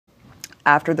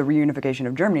after the reunification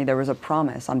of Germany, there was a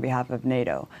promise on behalf of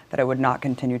NATO that it would not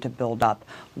continue to build up.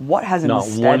 What has instead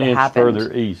happened? Not 1 inch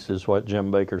further east is what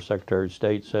Jim Baker, Secretary of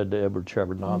State, said to Edward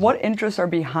Shevardnadze. What interests are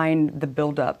behind the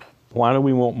buildup? Why do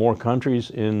we want more countries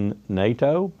in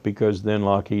NATO? Because then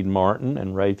Lockheed Martin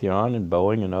and Raytheon and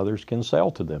Boeing and others can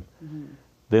sell to them.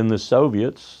 Then the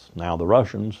Soviets, now the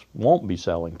Russians, won't be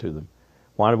selling to them.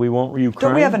 Why do we want Ukraine?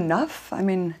 Don't we have enough? I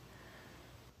mean,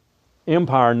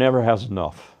 empire never has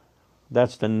enough.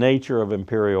 That's the nature of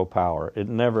imperial power. It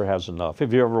never has enough.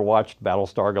 Have you ever watched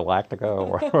Battlestar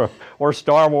Galactica or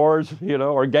Star Wars,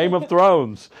 or Game of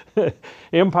Thrones?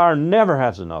 Empire never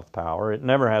has enough power. It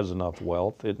never has enough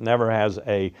wealth. It never has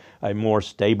a more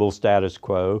stable status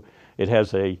quo. It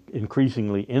has a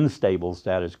increasingly unstable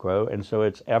status quo, and so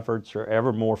its efforts are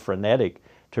ever more frenetic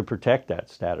to protect that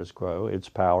status quo, its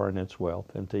power and its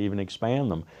wealth, and to even expand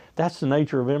them. That's the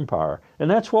nature of empire. And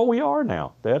that's what we are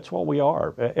now. That's what we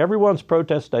are. Everyone's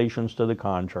protestations to the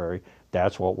contrary,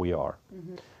 that's what we are.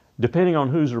 Depending on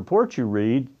whose reports you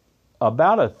read,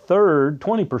 about a third,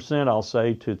 20% I'll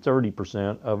say to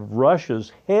 30% of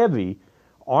Russia's heavy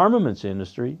armaments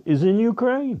industry is in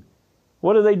Ukraine.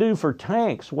 What do they do for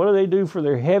tanks? What do they do for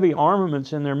their heavy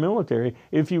armaments in their military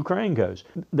if Ukraine goes?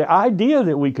 The idea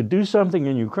that we could do something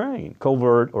in Ukraine,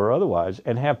 covert or otherwise,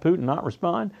 and have Putin not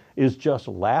respond is just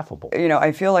laughable.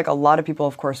 I feel like a lot of people,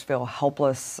 of course, feel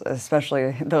helpless,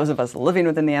 especially those of us living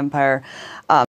within the empire.